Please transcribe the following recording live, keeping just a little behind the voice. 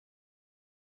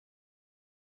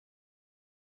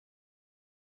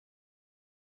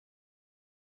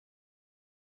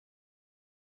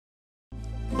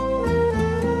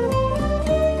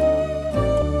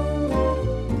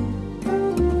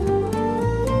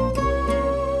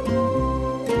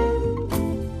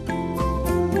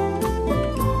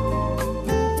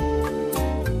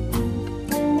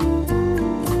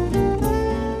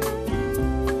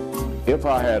If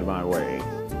I had my way,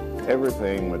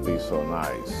 everything would be so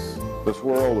nice. This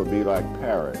world would be like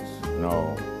Paris.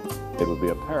 No, it would be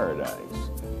a paradise.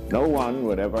 No one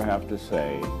would ever have to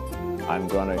say, I'm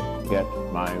gonna get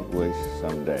my wish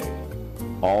someday.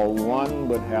 All one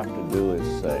would have to do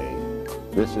is say,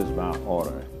 this is my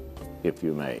order, if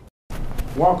you may.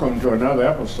 Welcome to another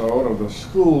episode of the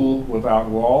School Without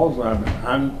Walls. I'm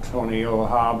Antonio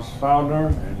Hobbs, founder,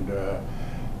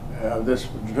 and this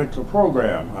particular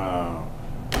program.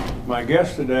 My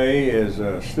guest today is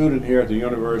a student here at the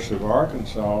University of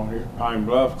Arkansas, here at Pine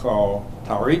Bluff, called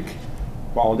Tariq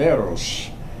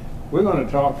Balderos. We're going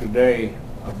to talk today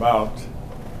about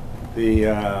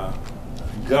the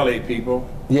Gully people.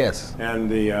 Yes. And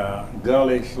the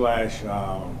Gully slash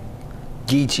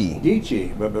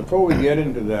Geechee. But before we get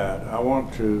into that, I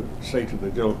want to say to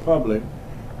the general public,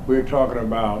 we're talking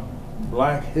about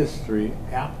Black History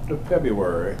after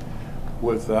February,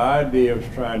 with the idea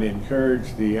of trying to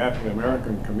encourage the African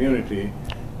American community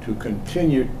to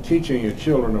continue teaching your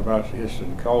children about history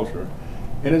and culture,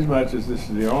 inasmuch as this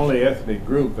is the only ethnic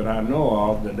group that I know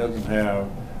of that doesn't have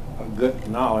a good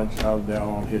knowledge of their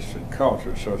own history and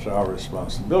culture, so it's our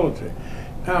responsibility.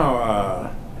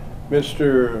 Now,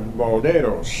 Mr.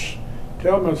 Balderos,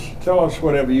 tell us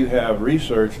whatever you have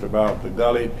researched about the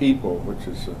Gully people, which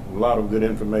is a lot of good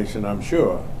information, I'm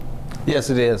sure. Yes,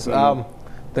 it is. Mm-hmm.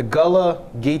 The Gullah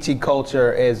Geechee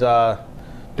culture is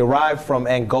derived from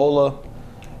Angola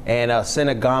and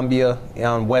Senegambia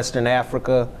in Western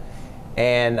Africa.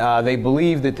 And they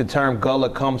believe that the term Gullah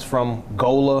comes from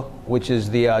Gola, which is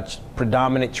the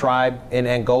predominant tribe in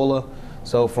Angola.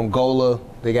 So from Gola,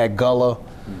 they got Gullah.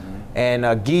 Mm-hmm. And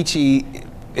Geechee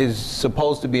is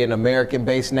supposed to be an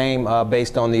American-based name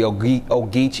based on the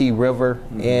Ogeechee River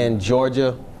mm-hmm. in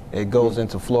Georgia. It goes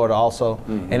into Florida also.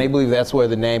 Mm-hmm. And they believe that's where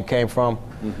the name came from.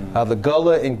 Mm-hmm. The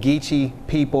Gullah and Geechee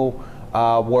people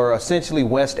were essentially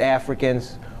West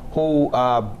Africans who,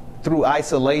 through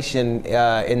isolation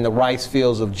in the rice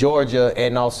fields of Georgia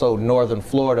and also northern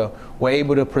Florida, were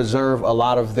able to preserve a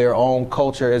lot of their own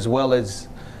culture as well as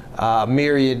a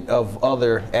myriad of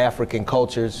other African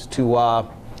cultures to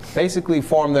basically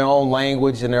form their own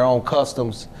language and their own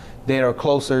customs that are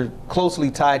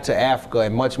closely tied to Africa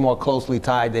and much more closely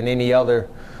tied than any other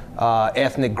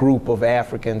ethnic group of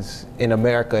Africans in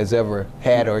America has ever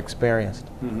had or experienced.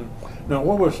 Mm-hmm. Now,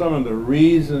 what were some of the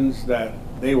reasons that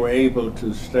they were able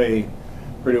to stay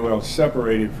pretty well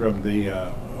separated from the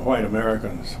white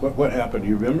Americans? What happened, do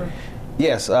you remember?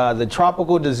 Yes, the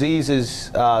tropical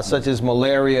diseases such as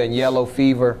malaria and yellow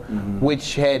fever, mm-hmm.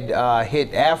 which had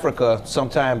hit Africa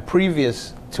sometime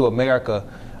previous to America,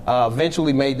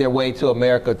 eventually made their way to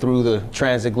America through the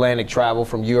transatlantic travel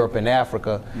from Europe and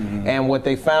Africa. Mm-hmm. And what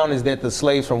they found is that the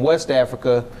slaves from West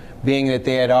Africa, being that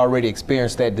they had already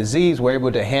experienced that disease, were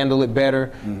able to handle it better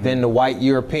mm-hmm. than the white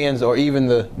Europeans or even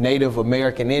the Native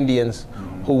American Indians,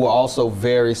 mm-hmm. who were also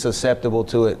very susceptible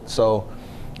to it. So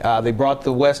they brought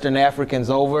the Western Africans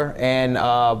over, and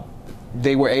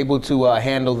they were able to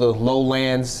handle the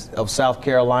lowlands of South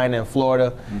Carolina and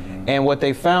Florida. Mm-hmm. And what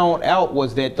they found out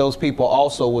was that those people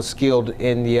also were skilled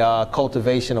in the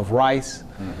cultivation of rice.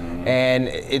 Mm-hmm. And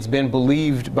it's been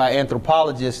believed by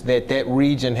anthropologists that that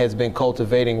region has been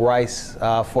cultivating rice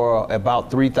for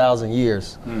about 3,000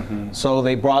 years. Mm-hmm. So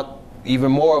they brought even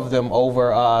more of them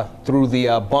over through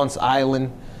the Bunce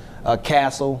Island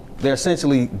castle. They're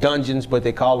essentially dungeons, but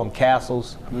they call them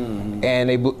castles. Mm-hmm.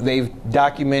 And they've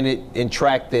documented and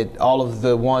tracked that all of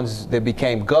the ones that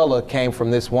became Gullah came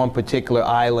from this one particular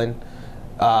island,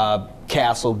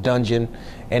 castle, dungeon,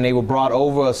 and they were brought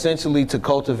over essentially to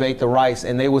cultivate the rice.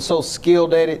 And they were so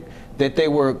skilled at it that they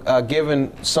were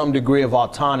given some degree of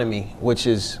autonomy, which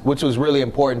was really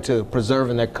important to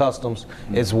preserving their customs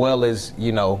mm-hmm. as well as,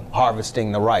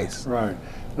 harvesting the rice. Right.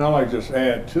 And I'd like to just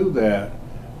add to that,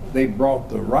 they brought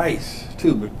the rice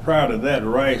too, but prior to that,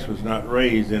 rice was not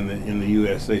raised in the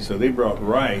USA, so they brought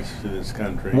rice to this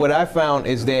country. What I found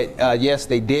is that, yes,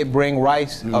 they did bring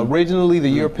rice. Mm-hmm. Originally, the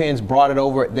mm-hmm. Europeans brought it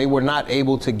over. They were not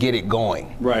able to get it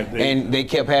going. Right. And they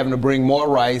kept having to bring more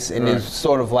rice, and right. It's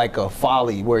sort of like a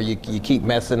folly where you keep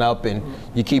messing up and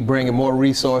you keep bringing more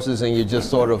resources, and you're just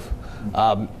sort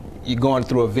of you're going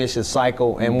through a vicious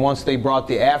cycle. And once they brought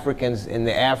the Africans and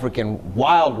the African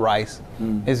wild rice,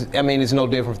 it's no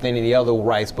different than any other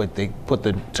rice, but they put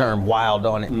the term wild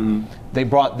on it. Mm-hmm. They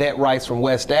brought that rice from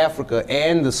West Africa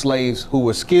and the slaves who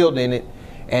were skilled in it,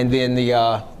 and then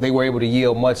they were able to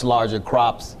yield much larger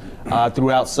crops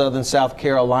throughout southern South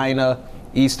Carolina,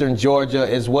 eastern Georgia,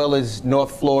 as well as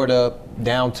North Florida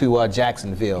down to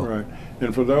Jacksonville. Right.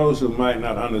 And for those who might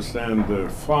not understand the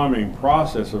farming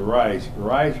process of rice,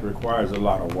 rice requires a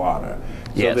lot of water.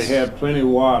 So Yes. they had plenty of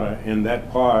water in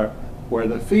that part where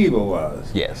the fever was.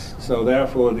 Yes. So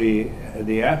therefore the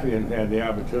Africans had the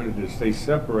opportunity to stay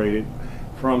separated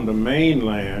from the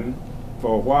mainland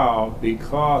for a while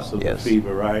because of Yes. the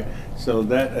fever, right? So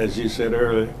that, as you said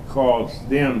earlier, caused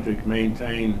them to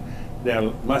maintain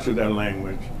much of their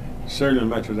language, certainly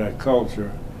much of that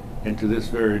culture, and to this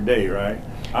very day, right?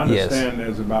 I understand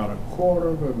there's about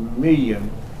 250,000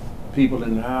 people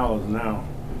in the islands now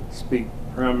speak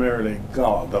primarily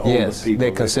Gullah, the older Yes, people.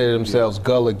 they consider themselves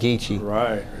Gullah Geechee.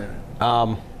 Right.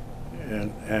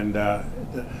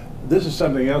 This is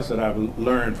something else that I've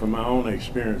learned from my own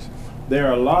experience. There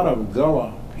are a lot of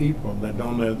Gullah people that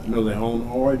don't know their own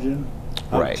origin.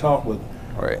 I've talked with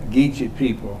Geechee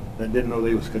people that didn't know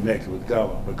they was connected with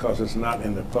Gullah because it's not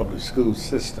in the public school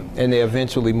system. And they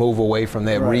eventually move away from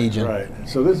that region. Right.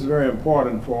 So this is very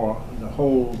important for the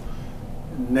whole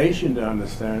nation to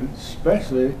understand,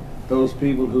 especially those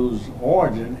people whose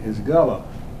origin is Gullah.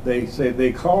 They say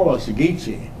they call us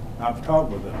Geechee. I've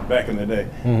talked with them back in the day.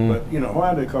 But you know,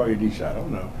 why do they call you Geechee? I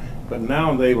don't know. But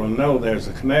now they will know there's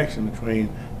a connection between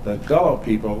the Gullah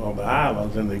people of the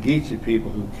islands and the Geechee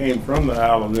people who came from the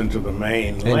islands into the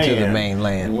mainland. Into the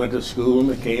mainland. And went to school and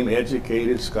became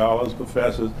educated scholars,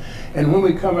 professors. And when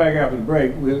we come back after the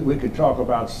break, we could talk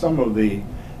about some of the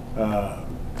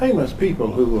famous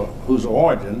people whose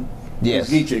origin is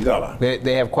Geechee Gullah.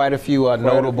 They have quite a few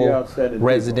notable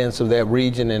residents of that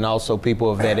region and also people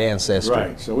of that ancestry.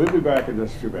 Right, so we'll be back in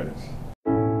just a few minutes.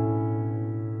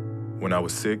 When I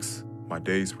was 6, my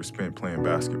days were spent playing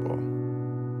basketball.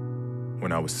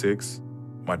 When I was 6,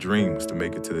 my dream was to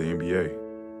make it to the NBA.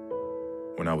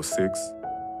 When I was 6,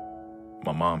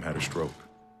 my mom had a stroke.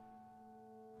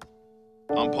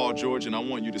 I'm Paul George, and I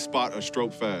want you to spot a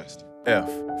stroke fast. F,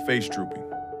 face drooping.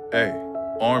 A,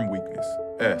 arm weakness.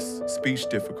 S, speech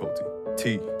difficulty.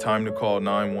 T, time to call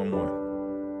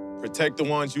 911. Protect the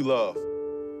ones you love.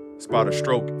 Spot a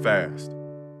stroke fast.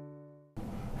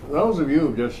 For those of you who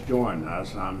have just joined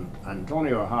us, I'm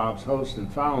Antonio Hobbs, host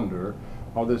and founder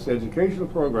of this educational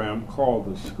program called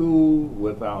The School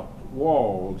Without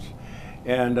Walls.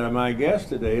 And my guest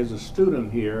today is a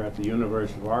student here at the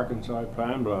University of Arkansas at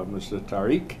Pine Bluff, Mr.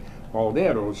 Tariq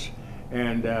Balderos.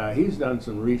 And he's done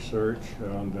some research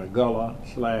on the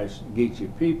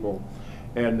Gullah/Geechee people.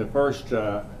 And the first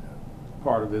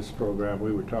part of this program,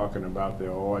 we were talking about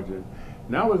their origin.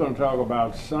 Now we're going to talk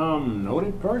about some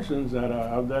noted persons that are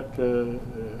of that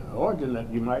origin that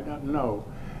you might not know.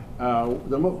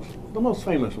 The most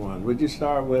famous one. Would you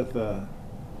start with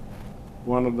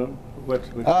one of them? Which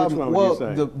one would you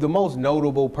say? The most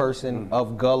notable person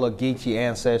of Gullah Geechee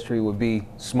ancestry would be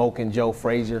Smokin' Joe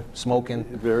Frazier. Smokin',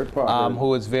 very popular.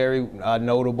 who is very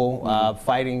notable,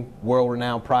 fighting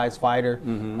world-renowned prize fighter,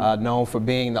 known for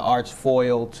being the arch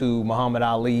foil to Muhammad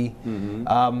Ali.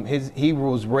 He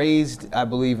was raised, I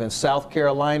believe, in South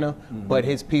Carolina, but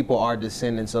his people are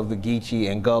descendants of the Geechee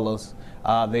and Gullahs.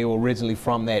 They were originally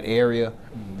from that area.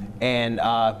 And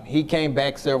he came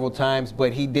back several times,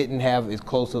 but he didn't have as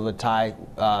close of a tie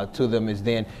to them as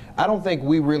then. I don't think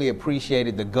we really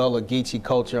appreciated the Gullah Geechee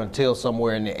culture until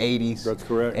somewhere in the 80s. That's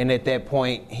correct. And at that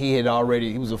point, he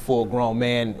was a full-grown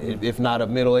man, if not a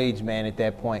middle-aged man at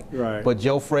that point. Right. But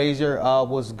Joe Frazier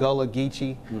was Gullah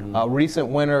Geechee. A recent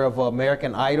winner of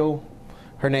American Idol,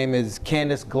 her name is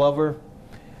Candace Glover.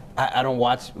 I don't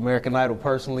watch American Idol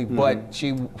personally, but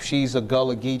she's a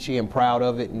Gullah Geechee and proud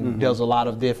of it, and does a lot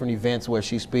of different events where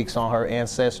she speaks on her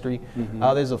ancestry.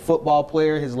 There's a football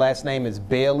player. His last name is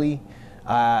Bailey.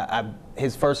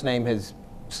 His first name has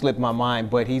slipped my mind,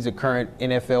 but he's a current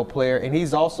NFL player, and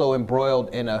he's also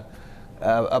embroiled in a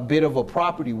bit of a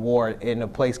property war in a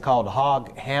place called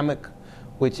Hog Hammock,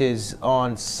 which is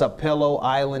on Sapelo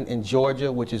Island in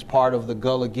Georgia, which is part of the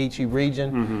Gullah Geechee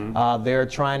region. They're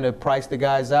trying to price the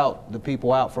guys out, the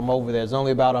people out from over there. There's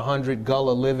only about 100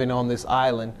 Gullah living on this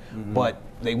island, but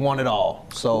they want it all.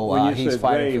 So he's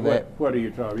fighting for that. What are you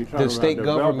talking about?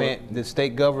 The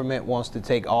state government wants to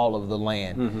take all of the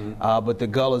land, but the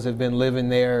Gullahs have been living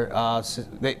there.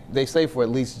 They say for at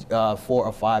least 4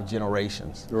 or 5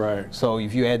 generations. Right. So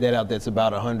if you add that out, that's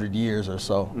about 100 years or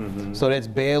so. So that's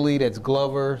Bailey, that's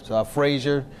Glover,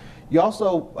 Frazier. You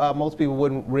also, most people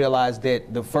wouldn't realize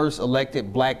that the first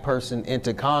elected black person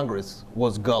into Congress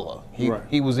was Gullah.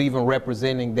 He was even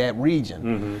representing that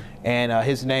region. And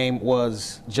his name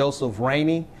was Joseph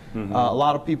Rainey. A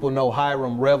lot of people know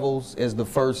Hiram Revels as the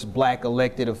first black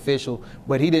elected official,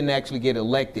 but he didn't actually get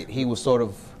elected. He was sort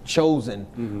of chosen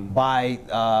by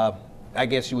I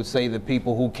guess you would say, the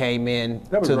people who came in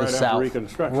That was to right the after South.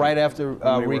 Reconstruction. Right after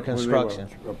When they Reconstruction.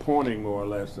 were appointing more or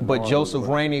less. But Joseph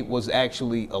Rainey was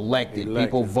actually elected.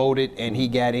 People voted, and he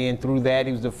got in through that.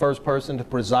 He was the first person to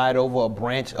preside over a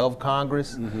branch of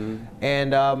Congress.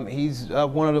 And he's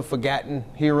one of the forgotten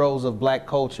heroes of black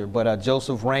culture. But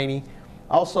Joseph Rainey.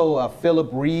 Also, Philip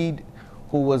Reed,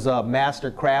 who was a master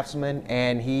craftsman,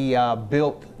 and he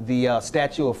built the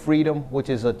Statue of Freedom, which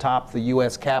is atop the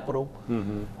U.S. Capitol.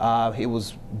 It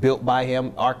was built by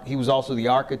him. He was also the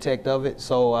architect of it,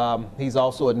 so he's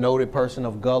also a noted person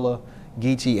of Gullah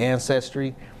Geechee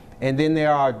ancestry. And then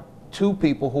there are two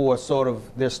people who are sort of,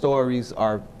 their stories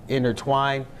are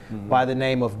intertwined by the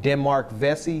name of Denmark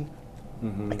Vesey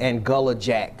and Gullah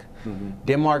Jack.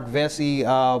 Denmark Vesey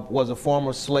was a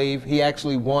former slave. He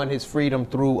actually won his freedom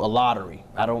through a lottery.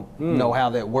 I don't know how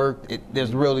that worked.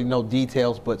 There's really no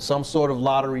details, but some sort of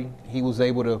lottery, he was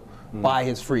able to buy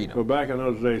his freedom. Well, back in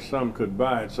those days, some could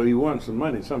buy it, so he won some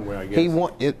money somewhere, I guess. He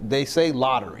won. They say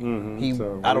lottery.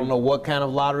 I don't know what kind of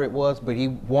lottery it was, but he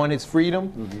won his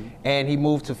freedom, and he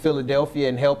moved to Philadelphia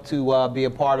and helped to be a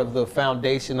part of the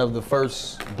foundation of the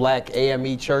first black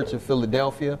AME Church of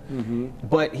Philadelphia.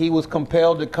 But he was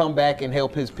compelled to come back and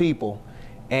help his people,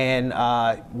 and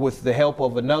with the help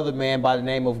of another man by the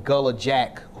name of Gullah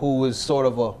Jack, who was sort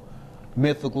of a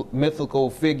mythical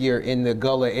figure in the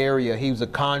Gullah area. He was a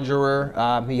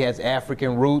conjurer. He has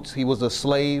African roots. He was a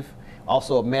slave,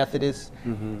 also a Methodist,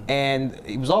 and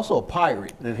he was also a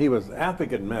pirate. And he was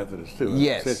African Methodist too.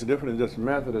 Yes. So it's different than just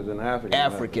Methodist and African.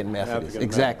 African Methodist,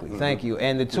 exactly. Thank you.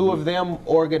 And the two of them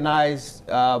organized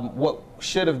what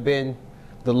should have been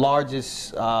the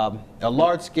largest, a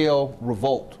large-scale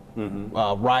revolt,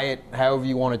 riot, however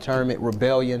you want to term it,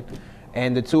 rebellion.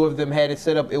 And the two of them had it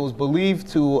set up. It was believed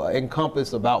to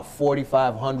encompass about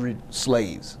 4,500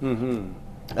 slaves.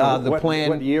 The plan.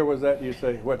 What year was that? You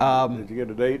say? What did you get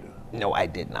a date? No, I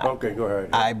did not. Okay, go ahead.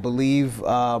 I believe.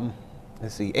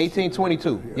 Let's see,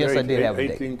 1822. Yes, I did have a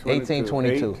date.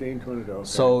 1822. 1822. Okay.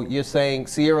 So you're saying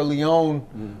Sierra Leone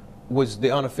was the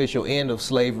unofficial end of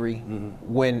slavery,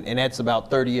 and that's about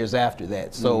 30 years after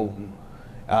that. So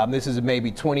this is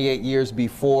maybe 28 years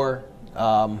before.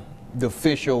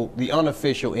 The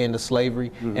unofficial end of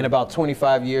slavery, and about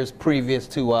 25 years previous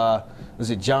to, was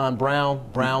it John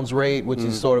Brown's raid, which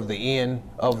is sort of the end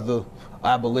of the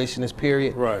abolitionist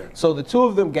period. Right. So the two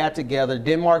of them got together.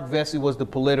 Denmark Vesey was the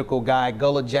political guy.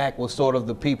 Gullah Jack was sort of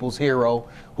the people's hero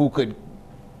who could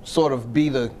sort of be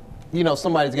the,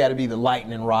 somebody's got to be the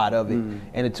lightning rod of it.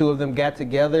 And the two of them got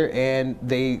together and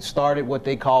they started what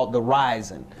they called the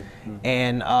Rising.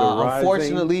 And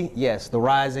unfortunately, yes, the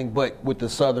Rising, but with the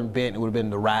Southern bent, it would have been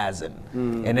the Rising.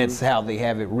 And that's how they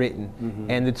have it written.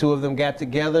 And the two of them got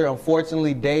together.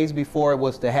 Unfortunately, days before it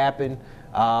was to happen,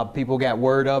 people got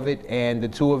word of it, and the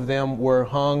two of them were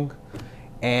hung.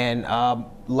 And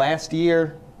last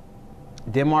year,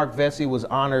 Denmark Vesey was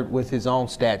honored with his own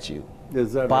statue.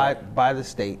 Is that by the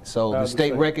state. So the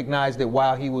state recognized that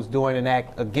while he was doing an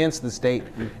act against the state,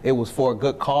 it was for a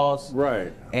good cause.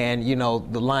 Right. And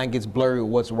the line gets blurry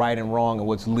with what's right and wrong and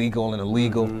what's legal and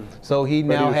illegal. So he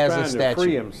now has a statue. Trying to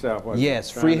free himself. Yes,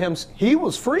 free him. He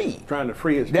was free. Trying to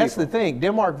free his people. That's the thing.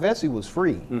 Denmark Vesey was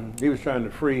free. He was trying to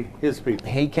free his people.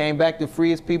 He came back to free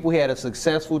his people. He had a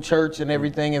successful church and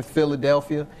everything in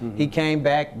Philadelphia. He came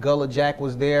back. Gullah Jack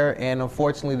was there, and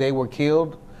unfortunately they were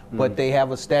killed. But they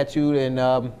have a statue,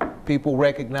 and people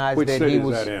recognize Which that city he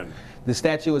was. Is that in? The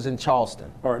statue is in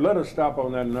Charleston. All right, let us stop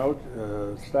on that note.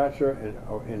 Statue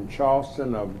in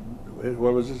Charleston of,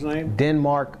 what was his name?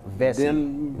 Denmark Vesey.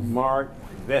 Denmark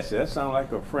Vesey. That sounds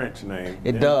like a French name.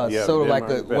 It does. Yeah, sort of like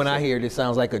Denmark when I Vesey. hear it, it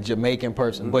sounds like a Jamaican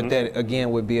person. But that,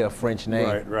 again, would be a French name.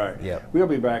 Right, right. Yeah. We'll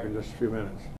be back in just a few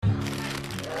minutes.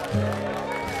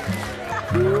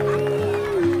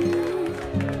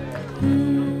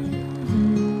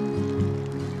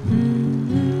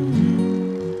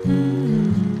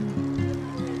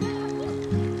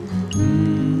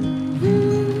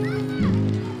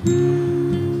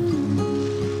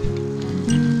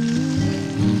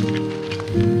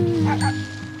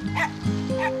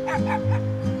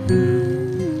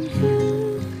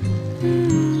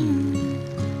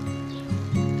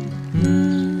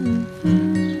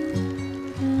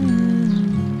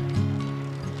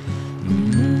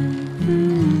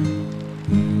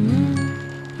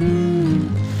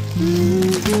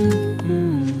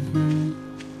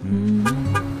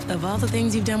 Of all the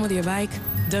things you've done with your bike,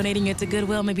 donating it to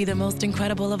Goodwill may be the most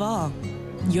incredible of all.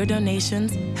 Your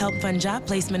donations help fund job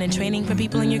placement and training for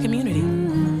people in your community,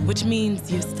 which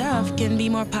means your stuff can be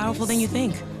more powerful than you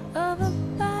think.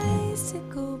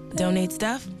 Donate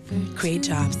stuff, create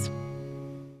jobs.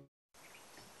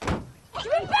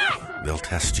 They'll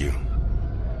test you.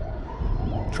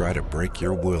 Try to break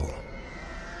your will.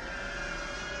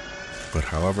 But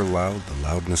however loud the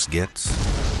loudness gets,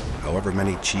 however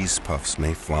many cheese puffs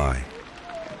may fly,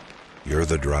 you're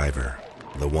the driver,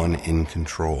 the one in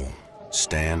control.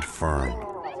 Stand firm.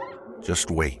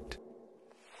 Just wait.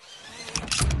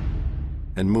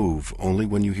 And move only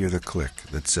when you hear the click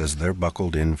that says they're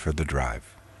buckled in for the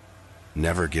drive.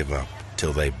 Never give up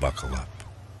till they buckle up.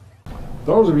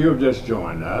 Those of you who have just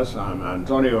joined us, I'm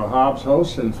Antonio Hobbs,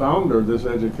 host and founder of this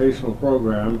educational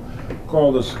program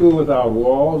called The School Without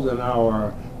Walls, and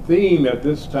our theme at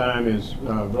this time is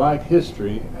Black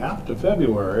History after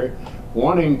February,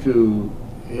 wanting to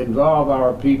involve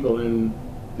our people in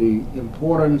the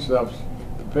importance of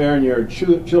preparing your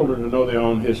children to know their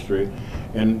own history.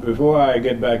 And before I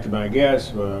get back to my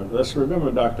guests, let's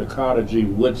remember Dr. Carter G.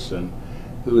 Woodson,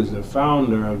 who is the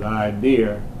founder of the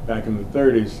idea back in the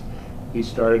 30s. He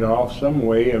started off some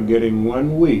way of getting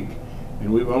 1 week,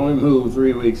 and we've only moved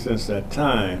 3 weeks since that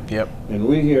time. Yep. And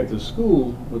we here at the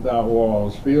School Without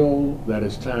Walls feel that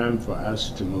it's time for us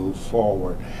to move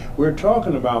forward. We're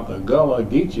talking about the Gullah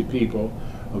Geechee people,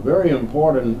 a very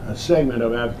important segment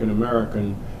of African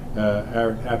Americans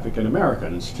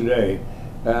today.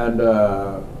 And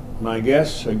my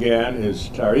guest again is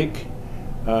Tariq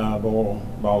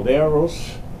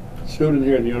Balderos, student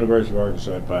here at the University of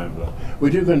Arkansas at Pine Bluff.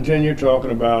 Would you continue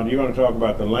talking about, you want to talk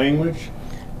about the language?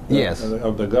 Yes.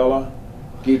 Of the Gullah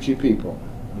Geechee people.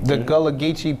 The Gullah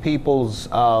Geechee people's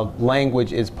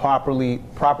language is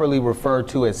properly referred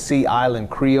to as Sea Island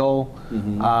Creole.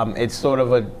 It's sort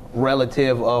of a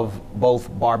relative of both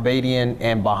Barbadian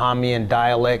and Bahamian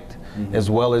dialect, as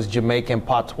well as Jamaican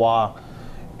patois,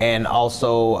 and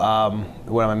also,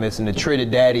 what am I missing? The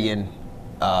Trinidadian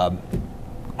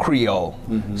Creole.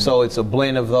 So it's a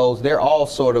blend of those. They're all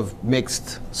sort of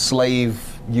mixed slave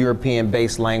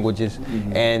European-based languages,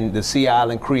 and the Sea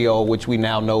Island Creole, which we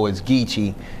now know as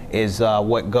Geechee, is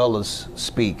what Gullahs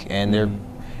speak, and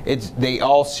they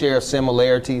all share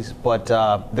similarities, but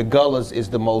the Gullahs is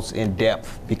the most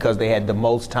in-depth because they had the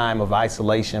most time of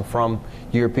isolation from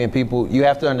European people. You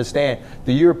have to understand,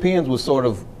 the Europeans would sort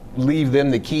of leave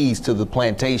them the keys to the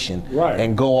plantation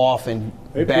and go off and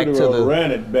back to the ran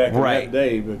it back in that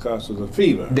day because of the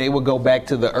fever. They would go back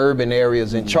to the urban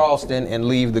areas in Charleston and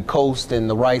leave the coast and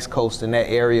the rice coast in that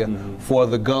area for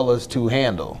the Gullahs to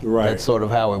handle. That's sort of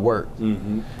how it worked.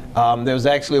 There was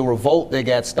actually a revolt that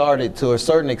got started to a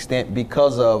certain extent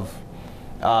because of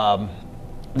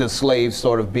the slaves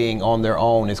sort of being on their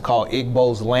own. It's called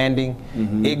Igbo's Landing.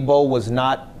 Igbo was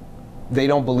not, they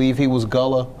don't believe he was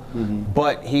Gullah,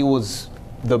 but he was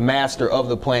the master of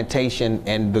the plantation,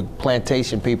 and the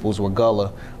plantation peoples were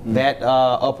Gullah. That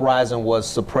uprising was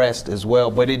suppressed as well,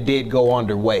 but it did go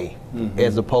underway,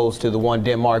 as opposed to the one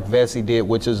Denmark Vesey did,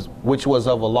 which was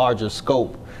of a larger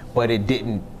scope, but it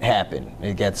didn't happen.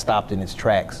 It got stopped in its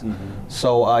tracks.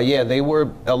 So yeah, they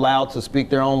were allowed to speak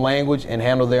their own language and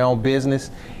handle their own business.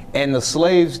 And the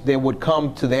slaves that would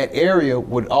come to that area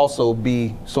would also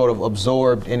be sort of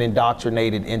absorbed and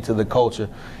indoctrinated into the culture,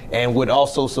 and would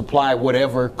also supply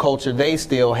whatever culture they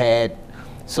still had.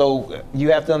 So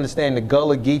you have to understand, the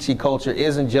Gullah Geechee culture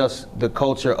isn't just the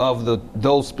culture of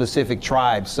those specific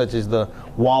tribes, such as the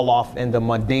Wolof and the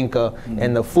Mandinka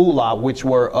and the Fula, which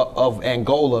were of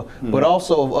Angola, but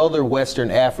also of other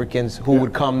Western Africans who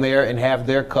would come there and have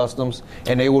their customs,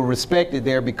 and they were respected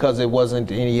there because it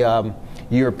wasn't any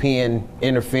European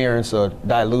interference or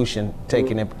dilution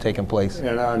taking place.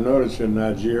 And I noticed in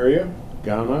Nigeria,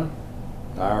 Ghana,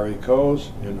 Ivory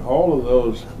Coast, and all of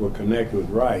those were connected with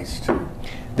rice too.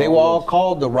 They were all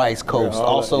called the Rice Coast,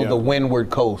 also the Windward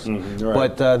Coast.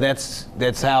 But that's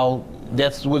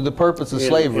was the purpose of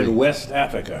slavery. In West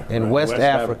Africa. In West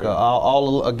Africa,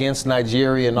 all against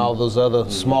Nigeria and all those other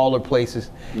smaller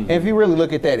places. And if you really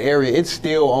look at that area, it's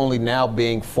still only now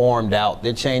being formed out.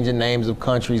 They're changing names of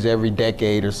countries every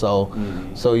decade or so.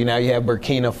 So you have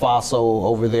Burkina Faso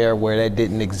over there, where that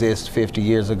didn't exist 50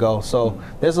 years ago. So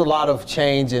there's a lot of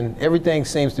change, and everything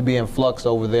seems to be in flux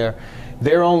over there.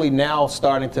 They're only now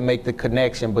starting to make the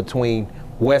connection between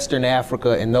Western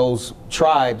Africa and those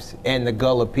tribes and the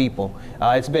Gullah people.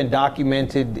 It's been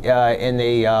documented in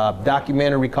a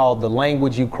documentary called The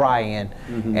Language You Cry In,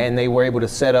 and they were able to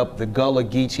set up the Gullah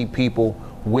Geechee people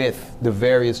with the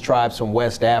various tribes from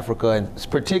West Africa, and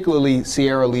particularly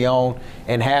Sierra Leone,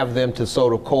 and have them to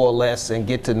sort of coalesce and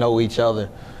get to know each other.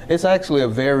 It's actually a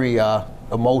very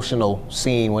emotional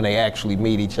scene when they actually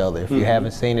meet each other. If you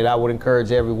haven't seen it, I would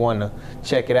encourage everyone to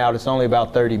check it out. It's only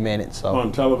about 30 minutes. So.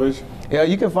 On television? Yeah,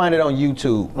 you can find it on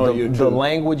YouTube. The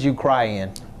Language You Cry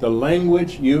In. The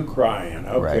language you crying.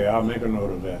 Okay, Right. I'll make a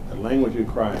note of that. The language you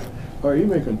crying. All right, you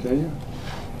may continue.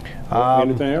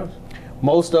 Anything else?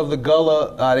 Most of the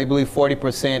Gullah, they believe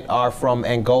 40% are from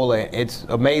Angola. It's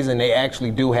amazing. They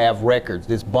actually do have records.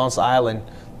 This Bunce Island,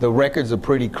 the records are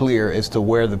pretty clear as to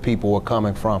where the people were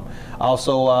coming from.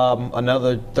 Also,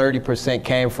 another 30%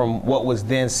 came from what was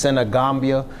then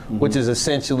Senegambia, which is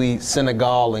essentially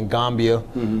Senegal and Gambia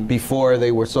before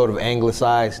they were sort of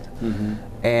anglicized.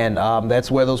 And that's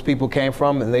where those people came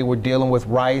from, and they were dealing with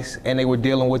rice, and they were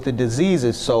dealing with the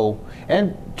diseases. So,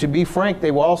 and to be frank, they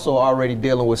were also already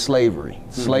dealing with slavery.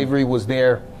 Slavery was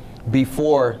there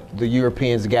before the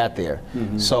Europeans got there.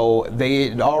 So they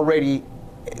had already,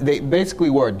 they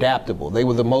basically were adaptable. They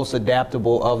were the most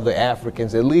adaptable of the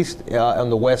Africans, at least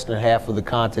on the western half of the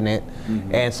continent.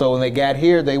 And so when they got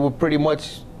here, they were pretty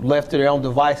much left to their own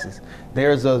devices.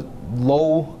 There's a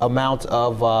low amount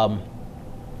of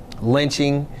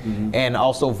lynching and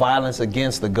also violence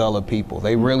against the Gullah people.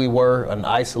 They really were an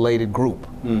isolated group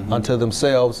unto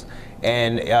themselves,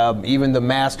 and even the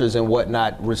masters and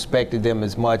whatnot respected them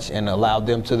as much and allowed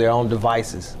them to their own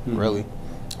devices, really.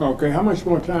 Okay, how much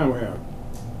more time we have?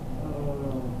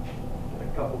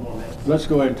 A couple more minutes. Let's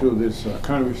go into this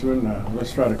Congressman.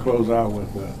 Let's try to close out with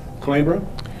Claiborne.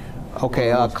 Okay,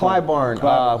 Clyburn,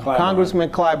 Clyburn. Congressman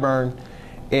Clyburn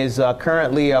is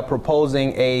currently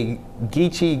proposing a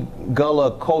Geechee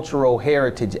Gullah Cultural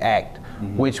Heritage Act,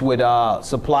 which would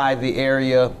supply the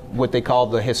area, what they call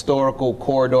the historical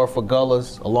corridor for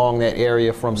Gullahs along that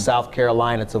area from South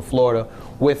Carolina to Florida,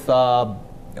 with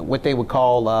what they would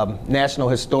call national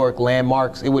historic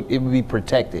landmarks. It would be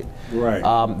protected. Right.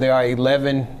 There are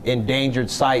 11 endangered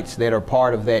sites that are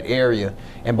part of that area,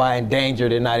 and by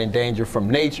endangered, they're not endangered from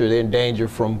nature, they're endangered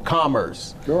from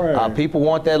commerce. Right. People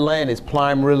want that land. It's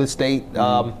prime real estate.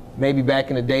 Maybe back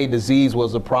in the day, disease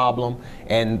was a problem,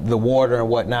 and the water and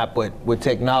whatnot, but with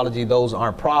technology, those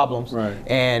aren't problems. Right.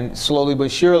 And slowly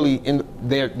but surely,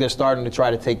 they're starting to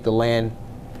try to take the land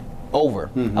over.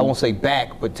 I won't say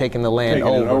back, but taking the land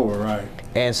Taking over. it over, right.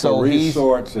 And so For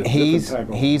resorts and different type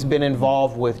of- he's been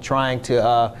involved with trying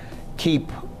to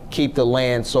keep the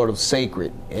land sort of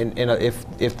sacred. And if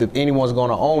anyone's going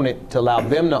to own it, to allow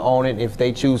them to own it. If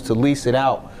they choose to lease it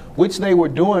out, which they were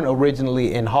doing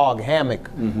originally in Hog Hammock.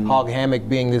 Hog Hammock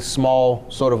being this small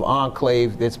sort of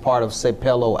enclave that's part of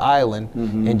Sapelo Island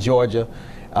in Georgia.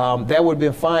 That would have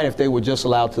been fine if they were just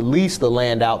allowed to lease the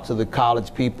land out to the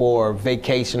college people or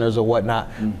vacationers or whatnot.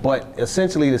 But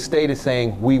essentially the state is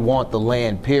saying we want the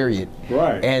land, period.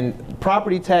 Right. And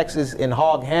property taxes in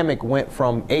Hog Hammock went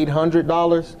from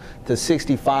 $800 to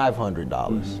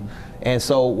 $6,500. And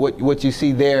so what you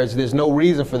see there is there's no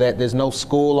reason for that. There's no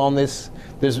school on this.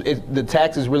 The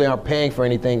taxes really aren't paying for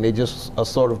anything. They just are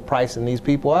sort of pricing these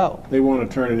people out. They want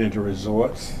to turn it into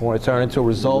resorts. Want to turn it into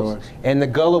resorts. And the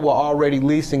Gullah were already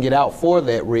leasing it out for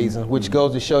that reason, which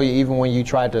goes to show you even when you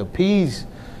try to appease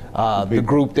the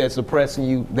group that's oppressing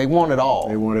you, they want it all.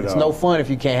 They want it it's all. no fun if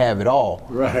you can't have it all.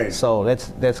 Right. So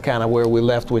that's kind of where we're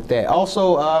left with that.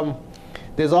 Also,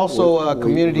 there's also a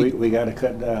community. We got to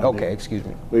cut down. Okay, excuse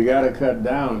me. We got to cut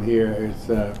down here.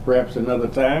 It's perhaps another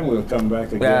time we'll come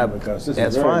back again because this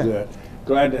that's is very fine. good.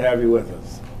 Glad to have you with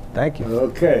us. Thank you.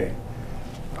 Okay.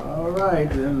 All right,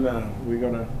 then we're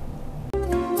going to